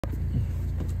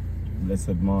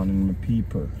Blessed morning, my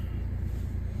people.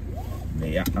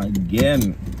 Yeah,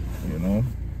 again, you know.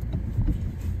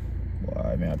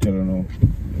 Boy, I tell you now,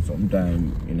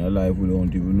 sometimes in our life we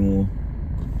don't even know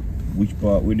which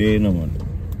part we're there, no man.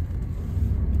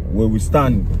 Where we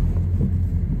stand.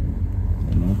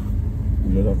 You know.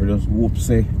 We just have to just hope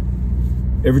say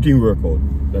everything work out.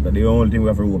 That's the only thing we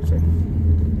have to hope say.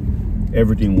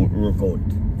 Everything won't work out.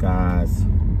 Cause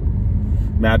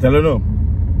I tell you now.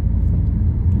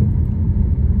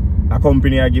 A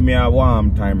company I give me a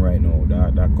warm time right now.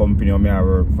 That company I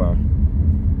work for,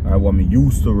 what me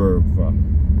used to work for,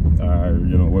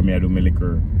 you know, when I do my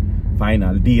liquor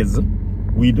final days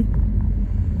with,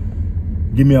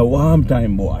 give me a warm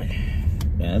time, boy.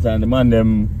 Yes, and the man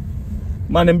them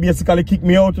basically kick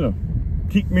me out, you know.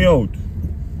 Kick me out.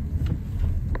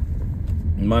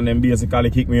 The man them basically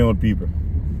kick me out, people.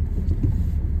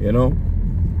 You know?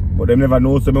 But them never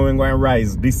know so me when going to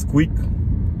rise this quick.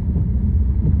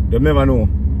 They never know.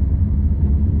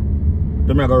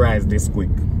 They're not gonna rise this quick.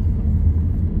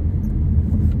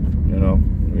 You know,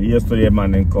 yesterday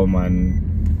man then come and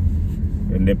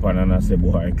they pan and I say,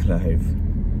 boy, Clive,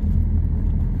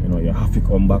 you know, you have to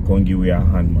come back and give me a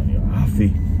hand, man.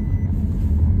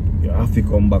 You have to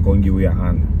come back and give me a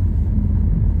hand.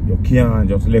 You can't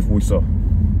just left with so.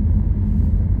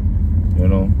 You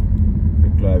know,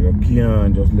 Clive, you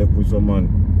can't just left with so, man.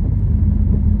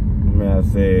 May I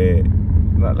say,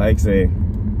 not like say,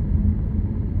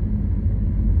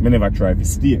 me never try to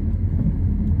stay.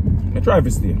 I try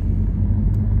to stay.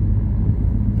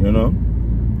 You know?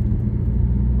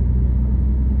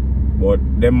 But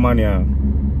them man yeah,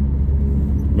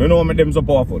 you know me them so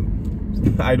powerful.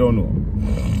 I don't know.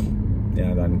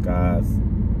 Yeah, then cause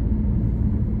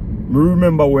me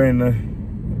remember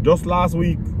when just last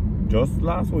week,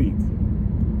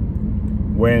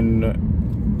 when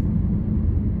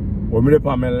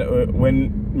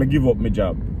me give up my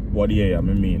job, what year I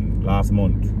mean, last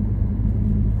month.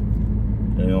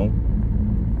 You know?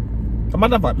 As a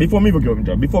matter of fact, before me even give up my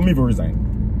job, before me even resign,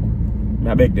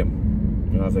 I beg them.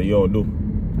 You know, I say, yo, do.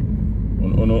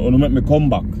 You make me come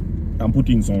back and put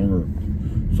in some work.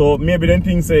 So maybe them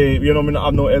things say, you know, me not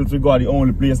have no else to go, the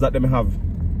only place that they have.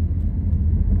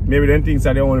 Maybe them things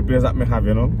are the only place that me have,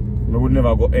 you know. Me would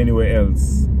never go anywhere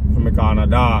else. For me corner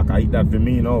dark, I eat that for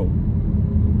me, you know.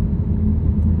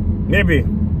 Maybe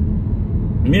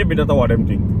that's what them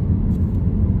think.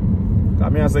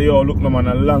 Cause me I say, yo, look no man,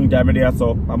 a long time there,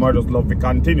 so I might just love to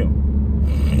continue.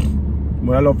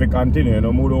 I love to continue, you know,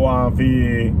 I don't want to,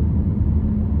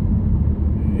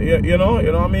 you know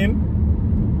what I mean?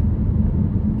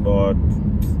 But,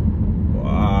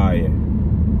 why?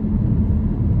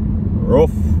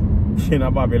 Rough in a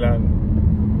Babylon,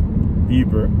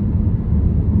 people,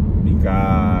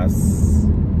 because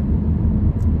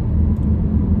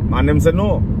man them say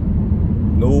no.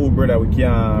 No brother, we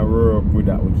can't work with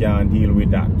that, we can't deal with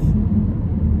that.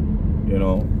 You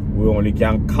know, we only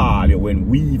can call you when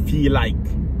we feel like.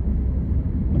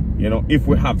 You know, if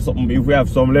we have something, if we have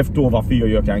some leftover for you,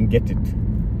 you can get it.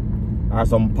 Or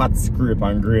some pot scrape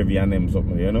and gravy and them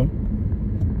something, you know.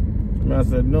 So I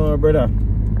said, no brother.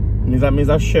 Me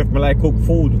a chef, me like cook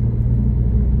food.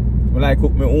 Me like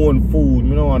cook my own food.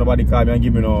 Me don't want nobody call me and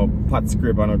give me no pot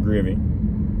scrape and no gravy.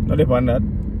 Not depend on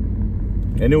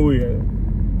that. Anyway,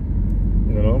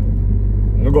 you know,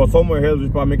 I go somewhere else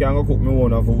which probably can go cook my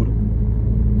own food.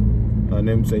 And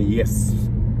them say, yes,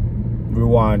 we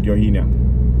want you in here.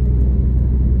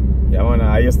 Yeah, man,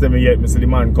 I used to see the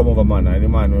man come over, man, and the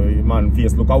man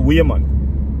face look away, man.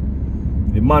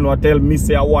 The man will tell me,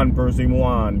 say, one person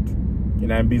want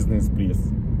in a business place.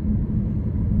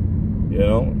 You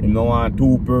know, he don't want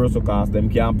two persons because them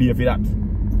can't pay for that.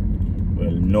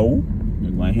 Well, no,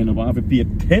 they're going to end up having to pay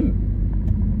 10.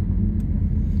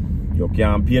 You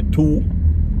can't pay 2.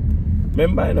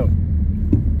 Remember, you know,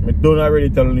 I don't already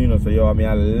tell you, you know, so yo, I'm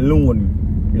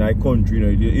alone in a country, you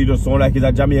know. It just sound like it's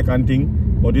a Jamaican thing,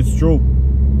 but it's true.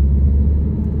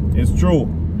 It's true.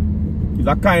 It's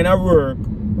a kind of work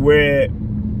where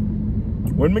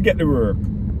when we get the work,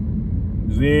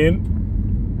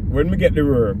 when we get the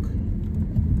work,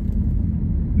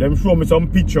 them show me some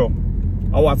picture of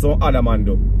what some other man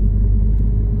do.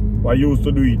 What used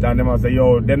to do it, and them say,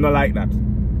 yo, them not like that.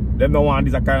 Them don't want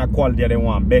this kind of quality, they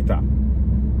want better.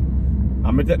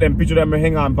 And I take them picture them, I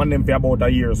hang on for them for about a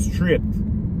year straight.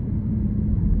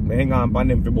 I hang on for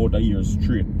them for about a year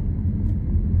straight.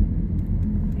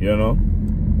 You know?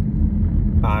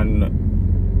 And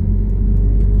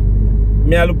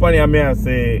me I look on here and me I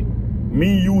say,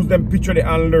 me use them picture they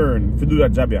and learn to do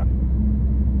that job here.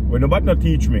 When nobody not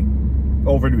teach me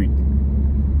how to do it.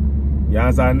 You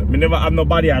understand? Me never have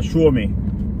nobody that show me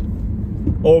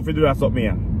How if you do that something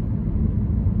here?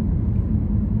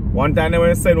 One time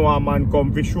when send one man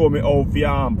come to show me how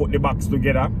to put the box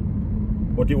together,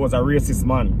 but it was a racist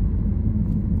man.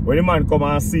 When the man come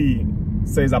and see,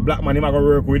 says a black man he might go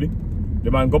work with, the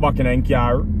man go back in a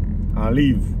car and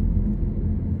leave.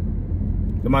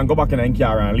 The man go back in a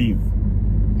car and leave.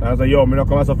 And I say, yo, me not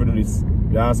come myself to do this.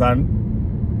 You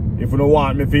understand? If you don't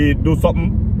want me to do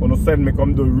something, you don't send me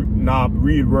come do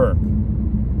real work.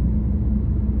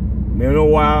 Me don't know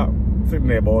what I'm sitting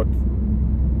there about.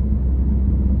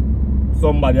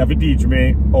 Somebody have to teach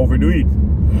me how to do it.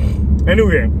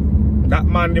 Anyway, that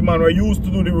man, the man who used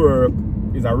to do the work,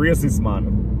 is a racist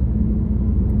man.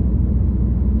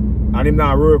 And him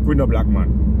not work with no black man.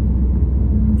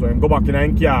 So him go back in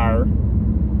a car.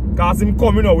 Cause him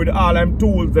come with all them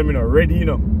tools them ready, He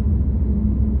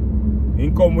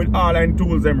come with all them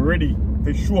tools them ready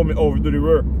to show me how to do the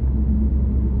work.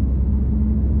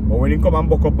 But when he come and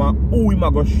buck up and who him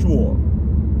a go show,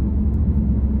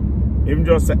 him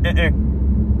just say,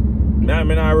 Nah,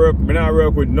 me not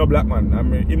work with no black man. I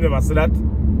mean, him never say that.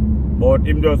 But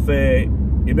him just say,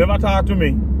 he never talk to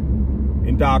me.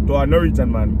 He talk to a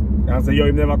Norwegian man. And say, yo,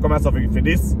 him never come and suffer for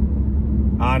this.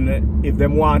 And if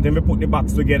them want him to put the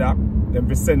box together, them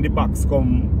will send the box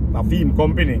come a film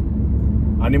company.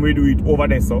 And him will do it over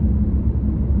there, so.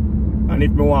 And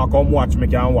if me want to come watch, me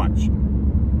can watch.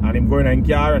 And him go in a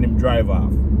car and him drive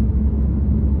off.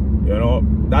 You know,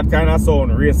 that kind of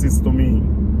sound racist to me.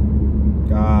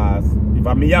 Because if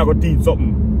I'm here go teach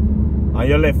something and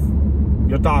you left,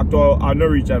 you talk to a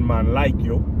Norwegian man like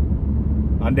you,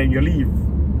 and then you leave,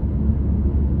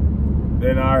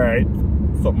 then alright,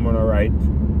 something not right.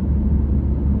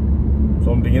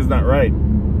 Something is not right.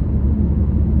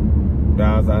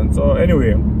 And so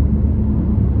anyway,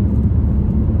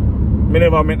 me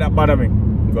never make that bother me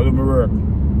because of my work.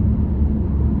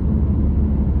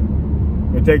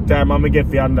 Me take time and me get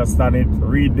to understand it,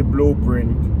 read the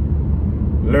blueprint,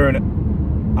 learn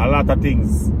a lot of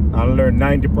things and learn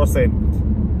 90%.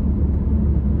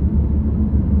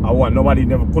 I want nobody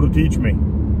never could teach me.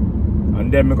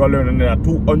 And then me go learn another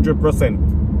 200%.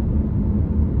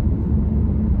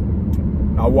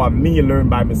 I want me to learn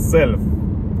by myself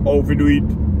how to do it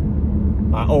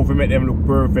and how to make them look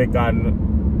perfect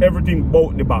and everything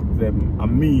about the back them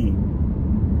and me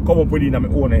come up with it in my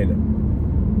own head.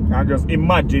 And just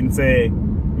imagine say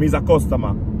me as a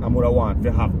customer I would want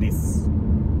to have this.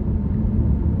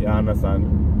 You understand?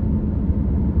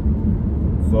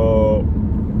 So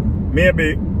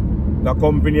maybe the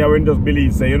company will just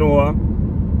believe, say, you know what,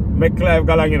 make Clive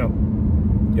Galang, you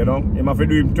know, he have to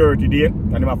do him 30 days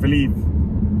and he have to leave.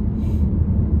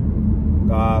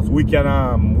 Because we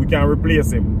can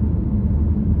replace him.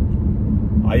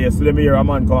 I yesterday me hear a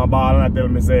man come and ball and tell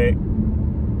me, say,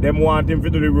 them want him to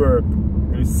do the work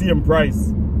with the same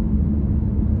price.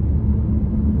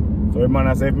 So the man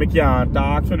I say, if me can't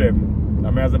talk to them, I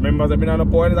mean, as a member, I'm not a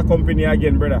point of the company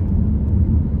again, brother.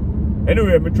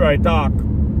 Anyway, me try talk.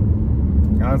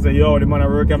 And say, yo, the man I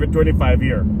work for 25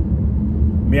 years.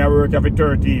 Me I work for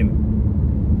 13.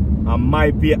 And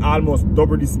my pay almost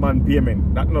double this man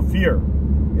payment. That's not fair.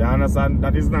 You understand?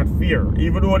 That is not fair.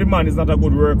 Even though the man is not a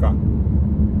good worker.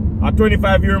 At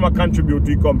 25 years, I contribute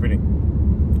to the company.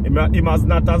 He was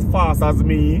not as fast as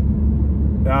me,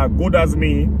 good as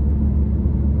me,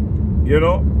 you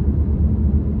know.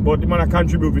 But the man I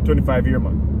contribute for 25 years,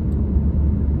 man.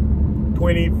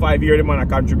 25 years, the man I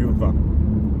contribute for.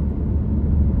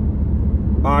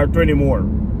 Or 20 more.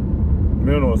 I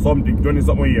don't know, something, 20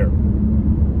 something a year.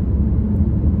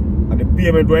 And the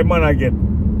payment where man I get.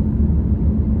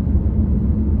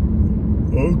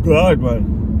 Oh God, man.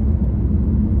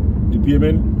 The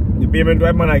payment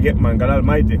where man I get, man, God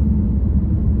Almighty.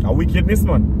 A wickedness,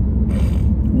 man.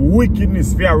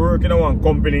 Wickedness for working in one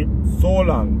company so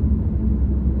long.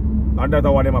 And that's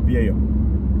what them a pay you.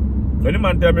 So the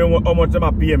man tell me how much them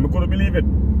a pay me, I couldn't believe it.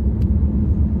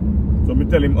 So me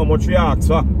tell him how much he asked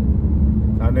for.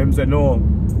 And them say no.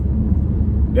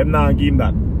 Them not give him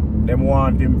that. Them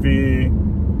want him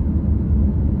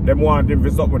for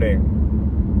something there.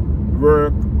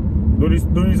 Work. Do this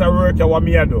work you want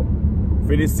me to do.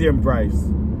 For the same price.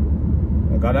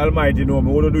 God Almighty know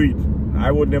me would do it.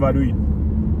 I would never do it.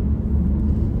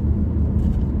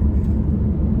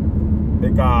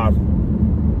 Because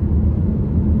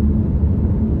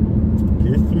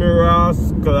kiss me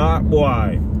Ross Clark,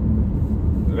 boy.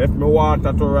 Left me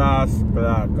water to Ross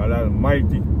Clark, God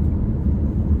Almighty.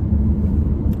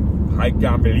 I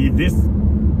can't believe this.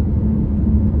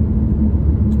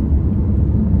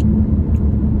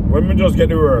 When me just get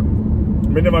the work,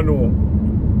 me never know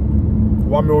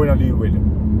what me want to deal with.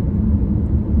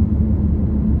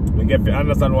 Me get to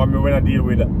understand what I'm going to deal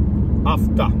with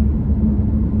after.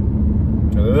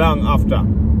 Long after.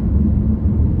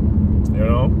 You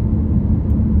know?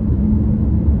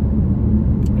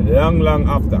 Long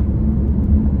after.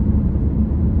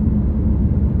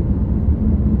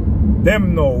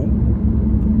 Them now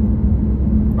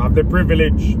have the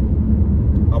privilege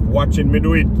of watching me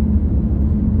do it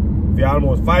for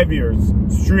almost 5 years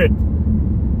straight.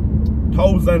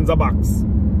 Thousands of bucks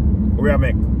we are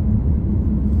make.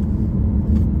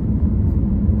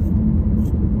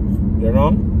 You know?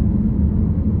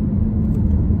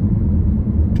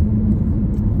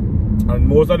 And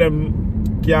most of them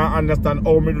can't understand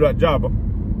how me do that job.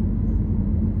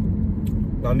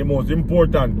 And the most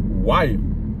important, why?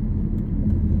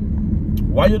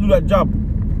 Why you do that job?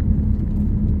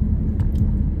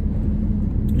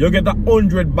 You get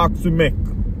 100 bucks to make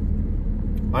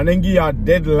and then give you a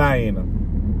deadline.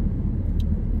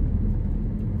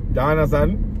 You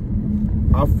understand?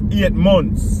 Of 8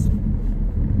 months.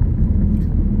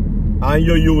 And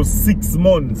you use 6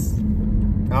 months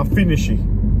and finish it.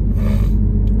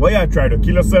 What you try to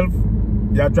kill yourself?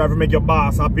 You try to make your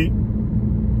boss happy?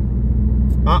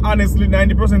 And honestly,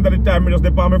 90% of the time I just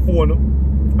dip on my phone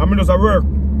and I just work.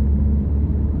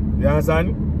 You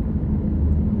understand?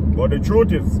 But the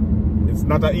truth is, it's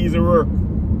not an easy work.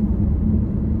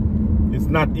 It's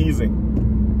not easy.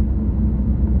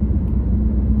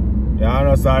 You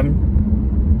understand?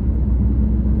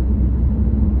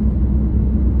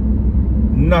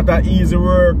 Not an easy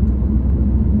work.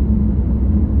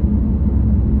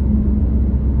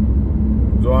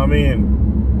 So I mean,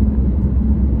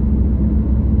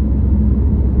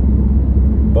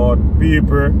 but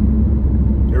people,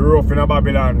 they're rough in a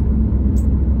Babylon.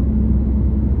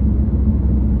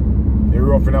 They're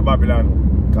rough in a Babylon.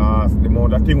 Cause the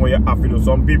amount of thing where you have to do,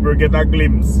 some people get a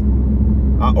glimpse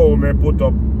of how me put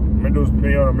up. Me do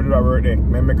that work there.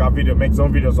 Me make a video, make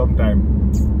some video sometime.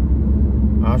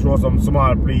 And show some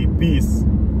small piece.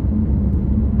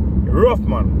 Rough,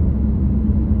 man.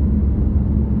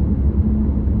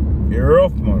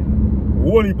 Rough, man.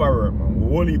 Whole heap of work, man.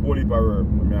 Whole heap of work,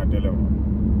 I tell you, man.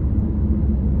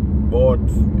 But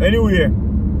anyway,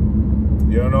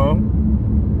 you know,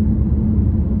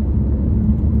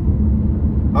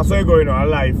 that's how you go, you know, a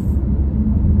life,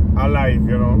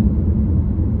 you know,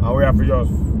 and we have to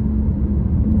just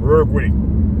work with it.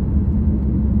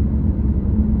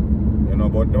 You know,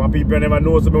 but my people never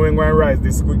know so when going to rise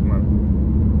this quick, man.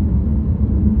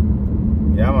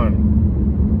 Yeah, man.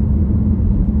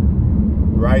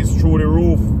 Rise through the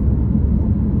roof.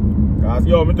 Cause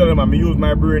yo, me tell them, I use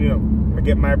my brain, you know. I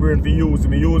get my brain for use,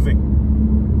 me use it.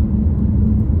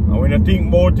 And when you think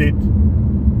about it,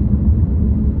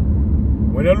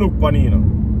 when you look upon it, you know,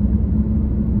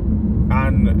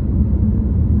 and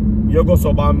you go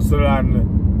to Bamsel and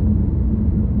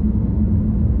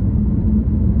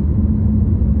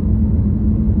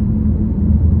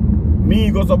me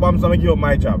go to Bamsel and give up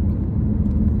my job.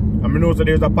 And I know so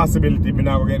there's a possibility me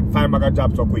not going to find back a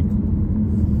job so quick.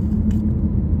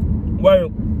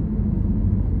 Well,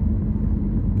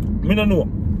 I don't know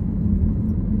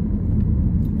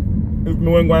if me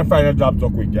going to find a job so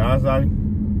quick, you understand?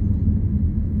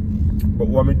 But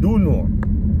what I do know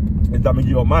is that I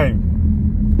give up mine.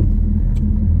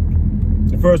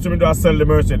 The first thing I do is sell the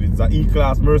Mercedes, the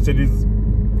E-Class Mercedes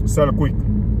sell quick.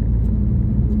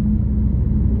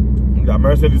 The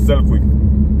Mercedes sell quick.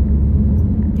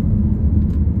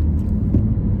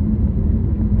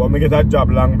 But I get that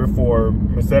job long before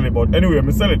I sell it. But anyway,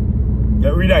 I sell it.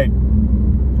 Get rid of it.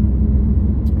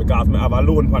 Because I have a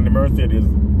loan on the Mercedes.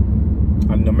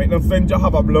 And it makes no sense to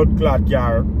have a blood clot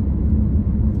car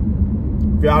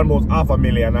for almost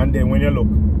 $500,000. And then when you look,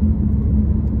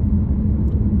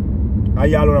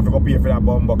 and you alone have to go pay for that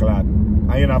bumper clot.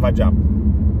 And you don't have a job.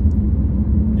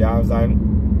 You understand?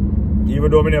 Even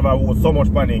though I never owe so much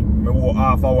money, I owe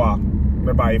half a war.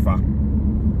 I buy it for.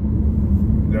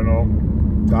 You know?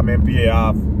 Because I pay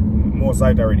half more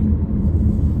site already.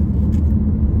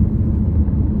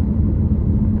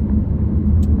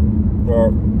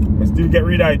 But I still get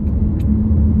rid of it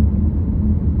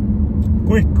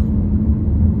quick.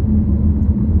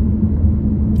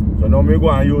 So now I go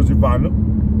and use the van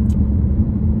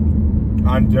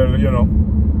until, you know,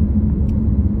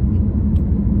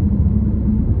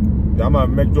 I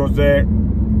make sure say I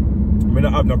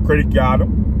don't have no credit card, I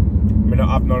don't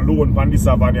have no loan from this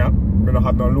van here. I don't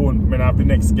have no loan, I don't have the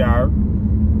next car.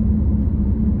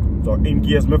 So in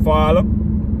case I fall,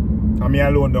 I'm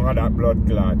alone down at that blood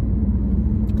clot.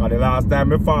 Because the last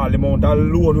time I fall, the amount of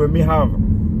loan we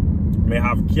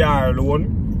have car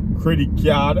loan, credit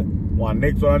card, one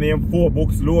next one named 4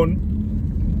 books loan,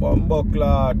 bumper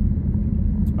clot,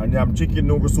 And I'm chicken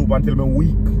noodle soup until I'm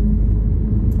weak.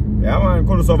 Yeah man,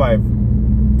 couldn't survive.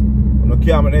 No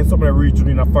care, man, then somebody reach you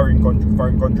in a foreign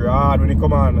country hard when they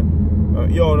come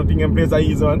on. Yo, nothing in place are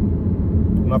easy, man.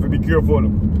 You have to be careful.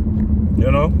 You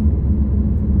know?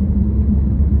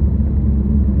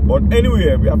 But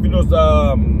anyway, we have to just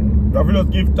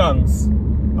give thanks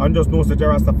and just know that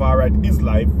Rastafari is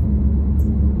life.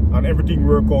 And everything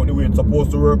work out the way it's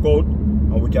supposed to work out.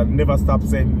 And we can never stop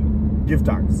saying give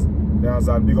thanks. You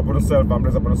understand? Big up on yourself and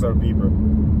bless up on yourself, people.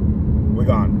 We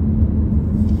gone.